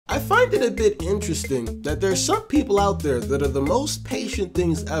I find it a bit interesting that there's some people out there that are the most patient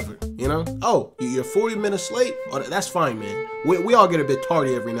things ever, you know? Oh, you're 40 minutes late? Oh, that's fine, man. We all get a bit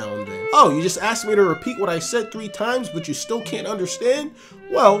tardy every now and then. Oh, you just asked me to repeat what I said 3 times, but you still can't understand?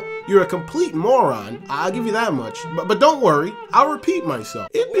 Well, you're a complete moron. I'll give you that much. But don't worry, I'll repeat myself.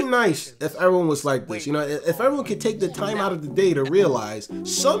 It'd be nice if everyone was like this, you know? If everyone could take the time out of the day to realize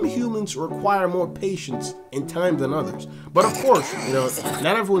some humans require more patience and time than others. But of course, you know,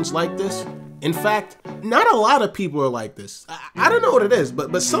 not everyone's like this. In fact, not a lot of people are like this. I don't know what it is,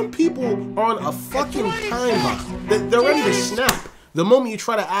 but some people are on a fucking time bomb. They're ready to snap the moment you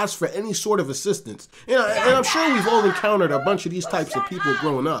try to ask for any sort of assistance. You know, and I'm sure we've all encountered a bunch of these types of people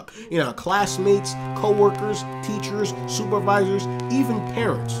growing up. You know, classmates, co-workers, teachers, supervisors, even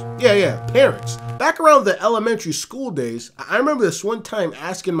parents. Yeah, parents. Back around the elementary school days, I remember this one time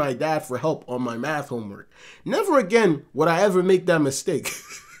asking my dad for help on my math homework. Never again would I ever make that mistake.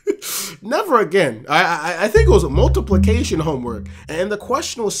 Never again. I think it was a multiplication homework, and the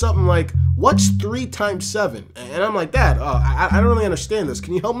question was something like, what's 3 times 7? And I'm like, Dad, I don't really understand this.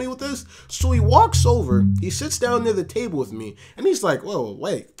 Can you help me with this? So he walks over, he sits down near the table with me, and he's like, whoa,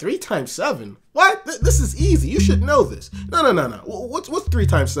 wait, 3 times 7? What? This is easy. You should know this. No. What's 3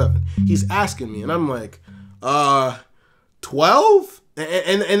 times 7? He's asking me, and I'm like, 12?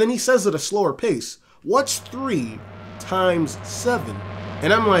 And then he says at a slower pace, what's 3 times 7?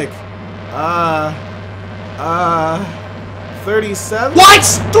 And I'm like, 37?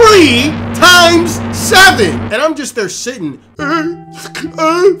 What's 3 times 7? And I'm just there sitting,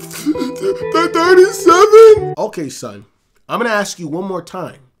 37? Okay, son, I'm gonna ask you one more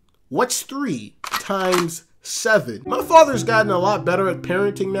time. What's 3 times 7? My father's gotten a lot better at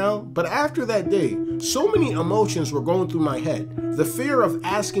parenting now, but after that day, so many emotions were going through my head. The fear of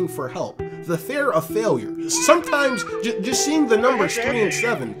asking for help, the fear of failure. Sometimes just seeing the numbers 3 and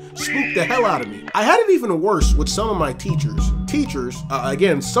 7 spooked the hell out of me. I had it even worse with some of my teachers.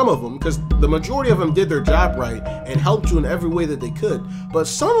 Again, some of them, because the majority of them did their job right and helped you in every way that they could, but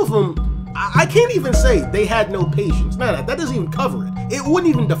some of them, I can't even say they had no patience. That doesn't even cover it. It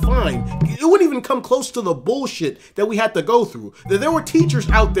wouldn't even define, it wouldn't even come close to the bullshit that we had to go through. There were teachers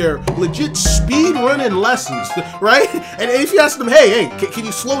out there legit speed running lessons, right? And if you ask them, hey, can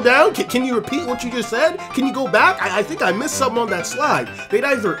you slow down? Can you repeat what you just said? Can you go back? I think I missed something on that slide. They'd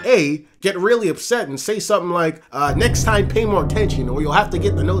either A, get really upset and say something like, next time pay more attention, or you'll have to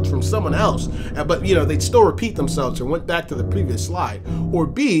get the notes from someone else. But you know, they'd still repeat themselves and went back to the previous slide. Or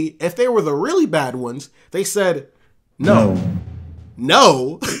B, if they were the really bad ones, they said, no.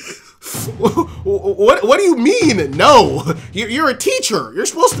 What do you mean, no? You're a teacher. You're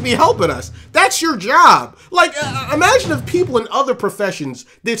supposed to be helping us. That's your job. Like, imagine if people in other professions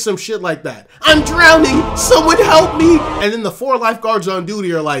did some shit like that. I'm drowning. Someone help me. And then the 4 lifeguards on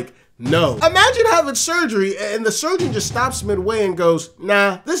duty are like, no. Imagine having surgery and the surgeon just stops midway and goes,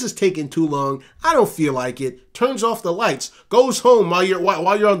 nah, this is taking too long. I don't feel like it. Turns off the lights, goes home while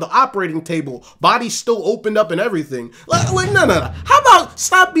you're on the operating table, body's still opened up and everything. Like, no. How about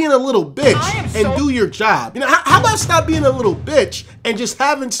stop being a little bitch and do your job? You know, how about stop being a little bitch and just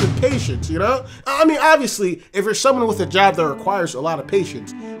having some patience, you know? I mean, obviously, if you're someone with a job that requires a lot of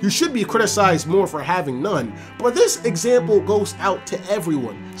patience, you should be criticized more for having none. But this example goes out to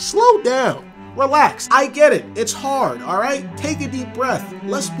everyone. Slow down. Relax. I get it. It's hard, all right? Take a deep breath.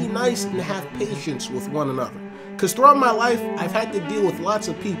 Let's be nice and have patience with one another. Because throughout my life, I've had to deal with lots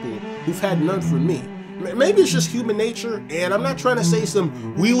of people who've had none for me. Maybe it's just human nature, and I'm not trying to say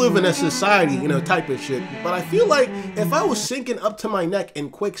some we live in a society, you know, type of shit, but I feel like if I was sinking up to my neck in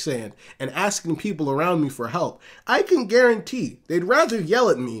quicksand and asking people around me for help, I can guarantee they'd rather yell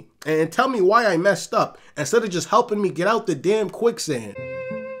at me and tell me why I messed up instead of just helping me get out the damn quicksand.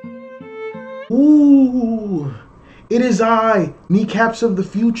 Ooh, it is I, Kneecaps of the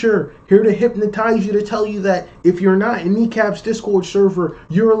future, here to hypnotize you, to tell you that if you're not in Kneecaps Discord server,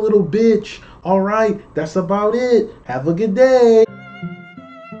 you're a little bitch. All right, that's about it. Have a good day.